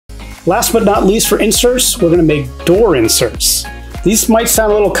Last but not least for inserts, we're going to make door inserts. These might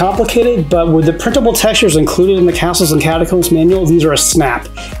sound a little complicated, but with the printable textures included in the Castles and Catacombs manual, these are a snap.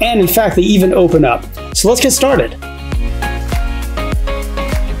 And in fact, they even open up. So let's get started.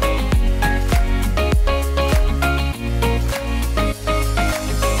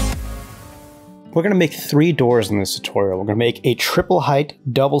 We're going to make 3 doors in this tutorial. We're going to make a triple height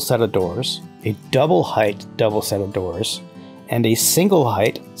double set of doors, a double height double set of doors, and a single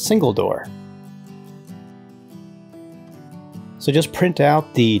height single door. So just print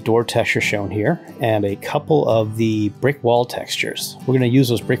out the door texture shown here and a couple of the brick wall textures. We're going to use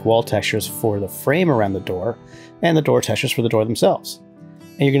those brick wall textures for the frame around the door and the door textures for the door themselves.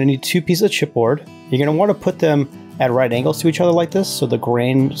 And you're going to need 2 pieces of chipboard. You're going to want to put them at right angles to each other like this, so the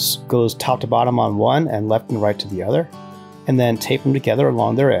grain goes top to bottom on one and left and right to the other, and then tape them together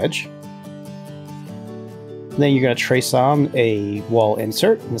along their edge. And then you're going to trace on a wall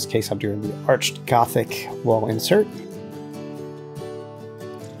insert. In this case, I'm doing the arched Gothic wall insert.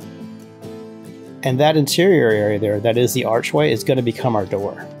 And that interior area there, that is the archway, is going to become our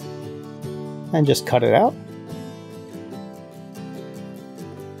door. And just cut it out.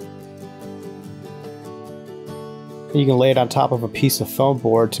 You can lay it on top of a piece of foam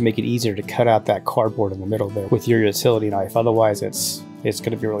board to make it easier to cut out that cardboard in the middle there with your utility knife. Otherwise, it's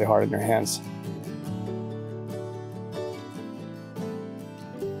going to be really hard in your hands.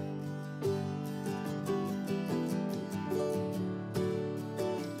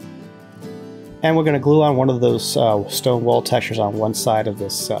 And we're going to glue on one of those stone wall textures on one side of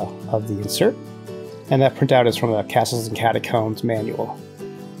this of the insert. And that printout is from the Castles and Catacombs manual.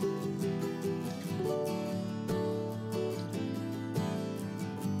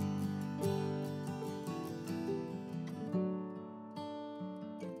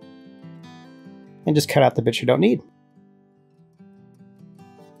 And just cut out the bits you don't need.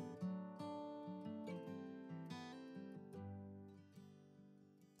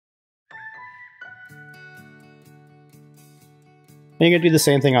 And you're going to do the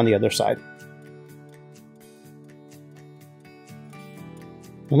same thing on the other side.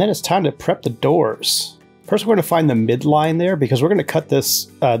 And then it's time to prep the doors. First, we're going to find the midline there because we're going to cut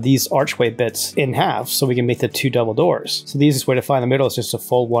these archway bits in half so we can make the 2 double doors. So the easiest way to find the middle is just to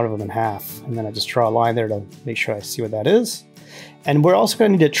fold one of them in half. And then I just draw a line there to make sure I see what that is. And we're also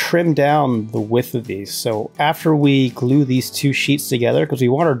going to need to trim down the width of these. So after we glue these 2 sheets together, because we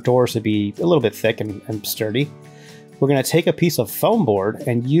want our doors to be a little bit thick and sturdy, we're going to take a piece of foam board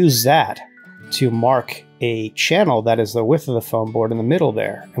and use that to mark a channel that is the width of the foam board in the middle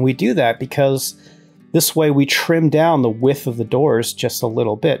there. And we do that because this way we trim down the width of the doors just a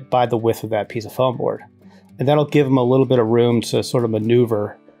little bit by the width of that piece of foam board. And that'll give them a little bit of room to sort of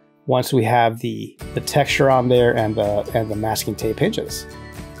maneuver once we have the texture on there and the masking tape hinges.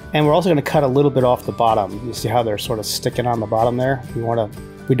 And we're also going to cut a little bit off the bottom. You see how they're sort of sticking on the bottom there?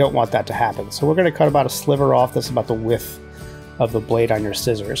 We don't want that to happen. So we're going to cut about a sliver off. That's about the width of the blade on your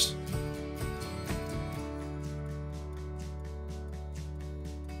scissors.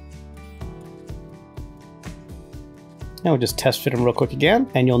 Now we'll just test fit them real quick again,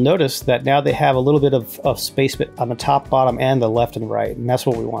 and you'll notice that now they have a little bit of space on the top, bottom, and the left and right, and that's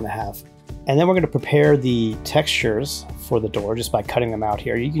what we want to have. And then we're going to prepare the textures for the door just by cutting them out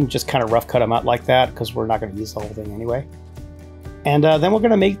here. You can just kind of rough cut them out like that because we're not going to use the whole thing anyway. And then we're going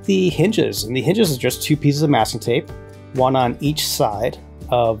to make the hinges, and the hinges is just 2 pieces of masking tape, one on each side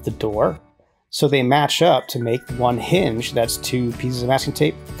of the door, so they match up to make one hinge that's 2 pieces of masking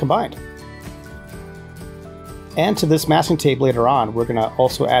tape combined. And to this masking tape later on, we're going to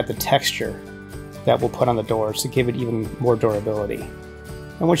also add the texture that we'll put on the doors to give it even more durability.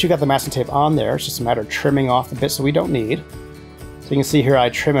 And once you've got the masking tape on there, it's just a matter of trimming off the bits that we don't need. So you can see here I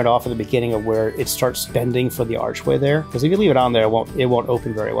trim it off at the beginning of where it starts bending for the archway there, because if you leave it on there, it won't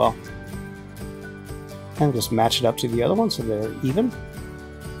open very well. And just match it up to the other one so they're even.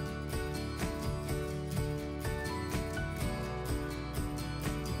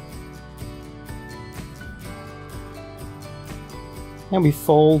 And we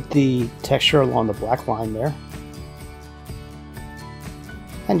fold the texture along the black line there.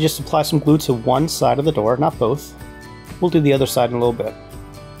 And just apply some glue to one side of the door, not both. We'll do the other side in a little bit.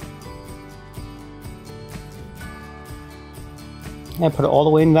 And put it all the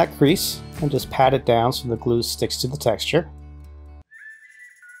way in that crease and just pat it down so the glue sticks to the texture.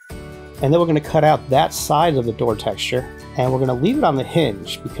 And then we're going to cut out that side of the door texture, and we're going to leave it on the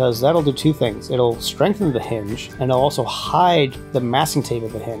hinge because that'll do 2 things. It'll strengthen the hinge, and it'll also hide the masking tape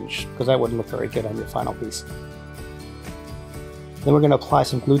of the hinge because that wouldn't look very good on your final piece. Then we're going to apply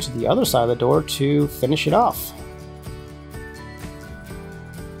some glue to the other side of the door to finish it off.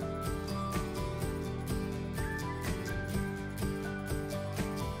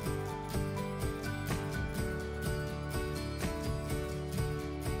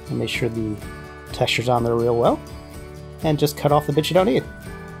 And make sure the texture's on there real well. And just cut off the bits you don't need.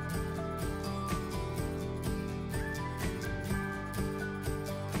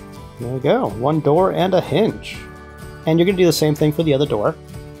 There we go, one door and a hinge. And you're going to do the same thing for the other door.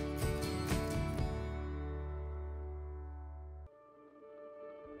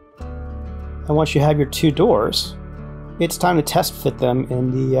 And once you have your two doors, it's time to test fit them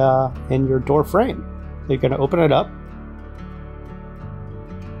in your door frame. So you're going to open it up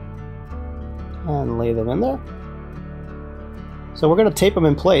and lay them in there. So we're going to tape them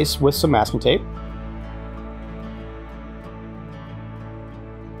in place with some masking tape.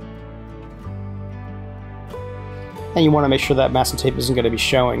 And you want to make sure that masking tape isn't going to be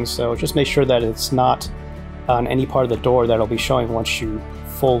showing, so just make sure that it's not on any part of the door that'll be showing once you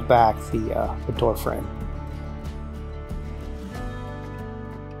fold back the door frame.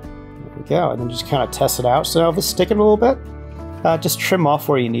 There we go, and then just kind of test it out. So if it's sticking a little bit, just trim off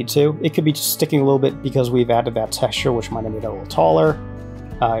where you need to. It could be just sticking a little bit because we've added that texture, which might have made it a little taller.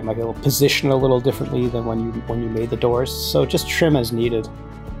 It might be able to position a little differently than when you made the doors. So just trim as needed.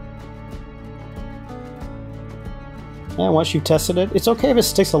 And once you've tested it, it's okay if it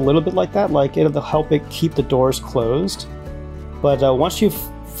sticks a little bit like that, like it'll help it keep the doors closed. But once you've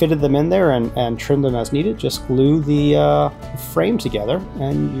fitted them in there and trimmed them as needed, just glue the frame together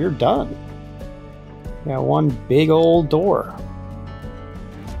and you're done. You got one big old door.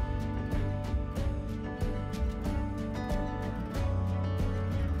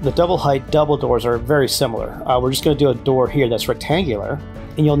 The double height double doors are very similar. We're just going to do a door here that's rectangular.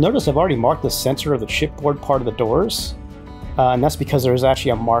 And you'll notice I've already marked the center of the chipboard part of the doors. And that's because there's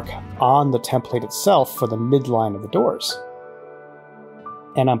actually a mark on the template itself for the midline of the doors.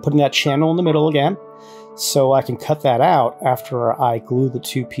 And I'm putting that channel in the middle again, so I can cut that out after I glue the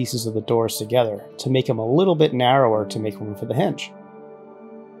two pieces of the doors together to make them a little bit narrower to make room for the hinge.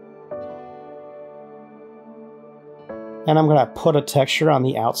 And I'm going to put a texture on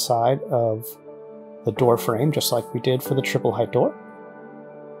the outside of the door frame, just like we did for the triple height door.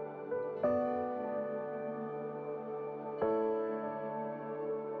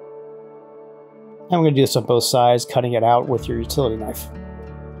 And we're going to do this on both sides, cutting it out with your utility knife.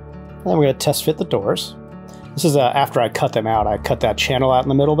 And then we're going to test fit the doors. This is after I cut them out. I cut that channel out in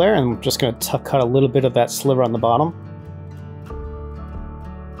the middle there, and I'm just going to cut a little bit of that sliver on the bottom.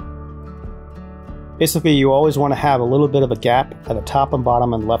 Basically, you always want to have a little bit of a gap at the top and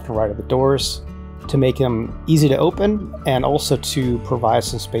bottom and left and right of the doors to make them easy to open and also to provide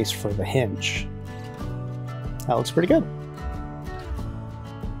some space for the hinge. That looks pretty good.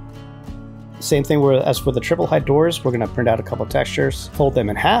 Same thing as for the triple height doors, we're going to print out a couple of textures, fold them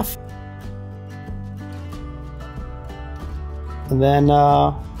in half. And then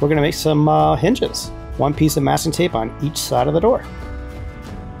we're going to make some hinges. One piece of masking tape on each side of the door.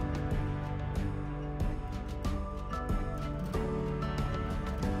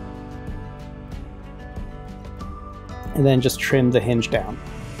 And then just trim the hinge down.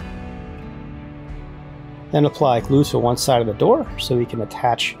 Then apply glue to one side of the door so we can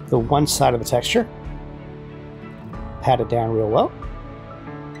attach the one side of the texture. Pat it down real well.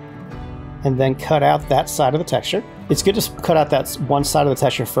 And then cut out that side of the texture. It's good to cut out that one side of the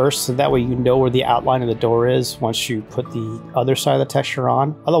texture first, so that way you know where the outline of the door is once you put the other side of the texture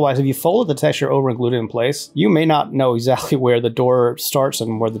on. Otherwise, if you folded the texture over and glued it in place, you may not know exactly where the door starts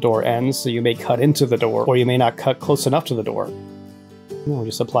and where the door ends, so you may cut into the door, or you may not cut close enough to the door. And we'll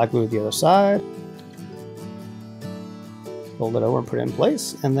just apply glue to the other side. Fold it over and put it in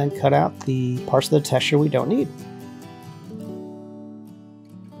place, and then cut out the parts of the texture we don't need.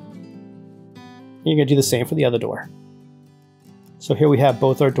 You're going to do the same for the other door. So here we have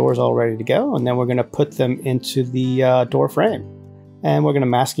both our doors all ready to go, and then we're going to put them into the door frame. And we're going to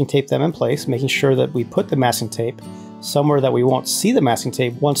masking tape them in place, making sure that we put the masking tape somewhere that we won't see the masking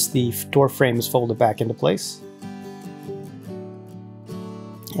tape once the door frame is folded back into place.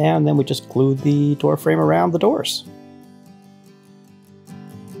 And then we just glue the door frame around the doors.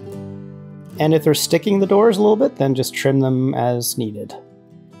 And if they're sticking the doors a little bit, then just trim them as needed.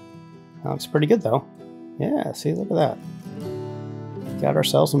 That looks pretty good though. Yeah, see, look at that. Got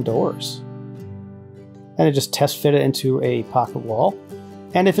ourselves some doors. And it just test fit it into a pocket wall.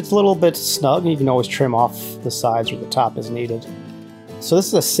 And if it's a little bit snug, you can always trim off the sides or the top as needed. So this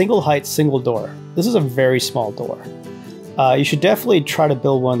is a single height, single door. This is a very small door. You should definitely try to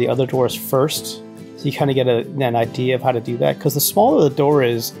build one of the other doors first, so you kind of get an idea of how to do that. Because the smaller the door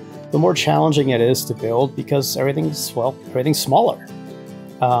is, the more challenging it is to build because everything's smaller.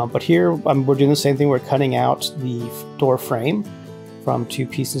 But here we're doing the same thing. We're cutting out the door frame from two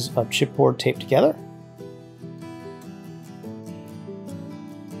pieces of chipboard taped together.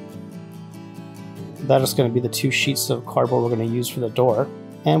 That is going to be the 2 sheets of cardboard we're going to use for the door.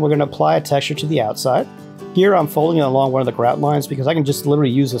 And we're going to apply a texture to the outside. Here I'm folding it along one of the grout lines because I can just literally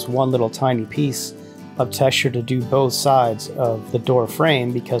use this one little tiny piece of texture to do both sides of the door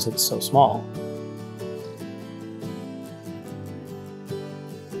frame because it's so small.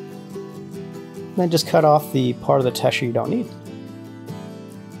 Then just cut off the part of the texture you don't need.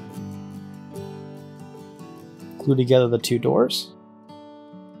 Glue together the 2 doors.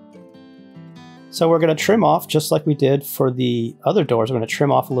 So we're going to trim off just like we did for the other doors. We're going to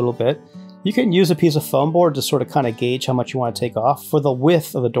trim off a little bit. You can use a piece of foam board to sort of kind of gauge how much you want to take off. For the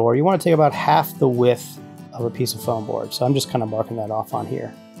width of the door, you want to take about half the width of a piece of foam board. So I'm just kind of marking that off on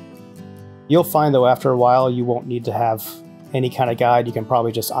here. You'll find though after a while you won't need to have any kind of guide. You can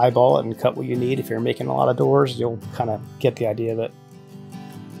probably just eyeball it and cut what you need. If you're making a lot of doors, you'll kind of get the idea of it.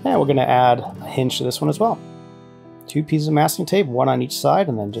 And we're going to add a hinge to this one as well. 2 pieces of masking tape, 1 on each side,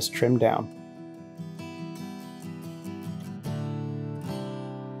 and then just trim down.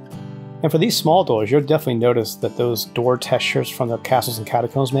 And for these small doors, you'll definitely notice that those door textures from the Castles and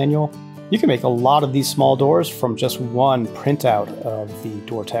Catacombs manual, you can make a lot of these small doors from just one printout of the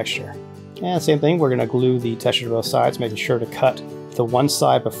door texture. And same thing, we're going to glue the texture to both sides, making sure to cut the one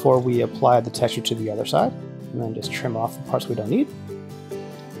side before we apply the texture to the other side. And then just trim off the parts we don't need.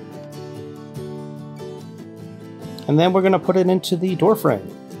 And then we're going to put it into the door frame.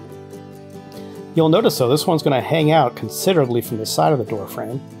 You'll notice though, this one's going to hang out considerably from the side of the door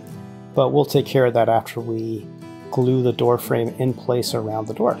frame. But we'll take care of that after we glue the door frame in place around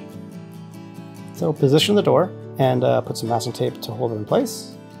the door. So position the door and put some masking tape to hold it in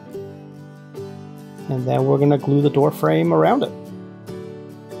place. And then we're going to glue the door frame around it.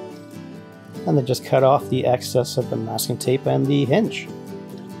 And then just cut off the excess of the masking tape and the hinge.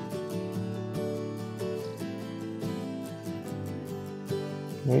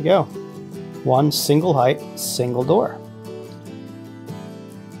 There you go. One single height, single door.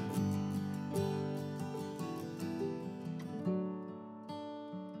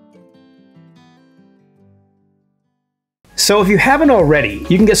 So if you haven't already,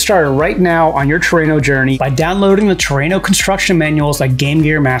 you can get started right now on your Terraino journey by downloading the Terraino construction manuals at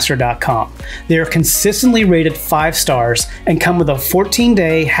GameGearMaster.com. They are consistently rated 5 stars and come with a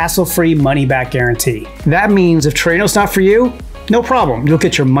 14-day hassle-free money-back guarantee. That means if Terraino's not for you, no problem, you'll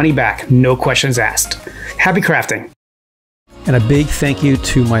get your money back, no questions asked. Happy crafting! And a big thank you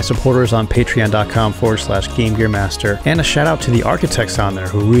to my supporters on patreon.com/GameGearMaster, and a shout out to the architects on there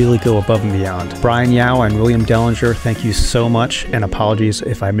who really go above and beyond. Brian Yao and William Dellinger, thank you so much, and apologies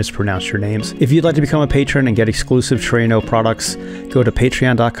if I mispronounced your names. If you'd like to become a patron and get exclusive Terraino products, go to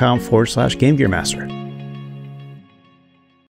patreon.com/GameGearMaster.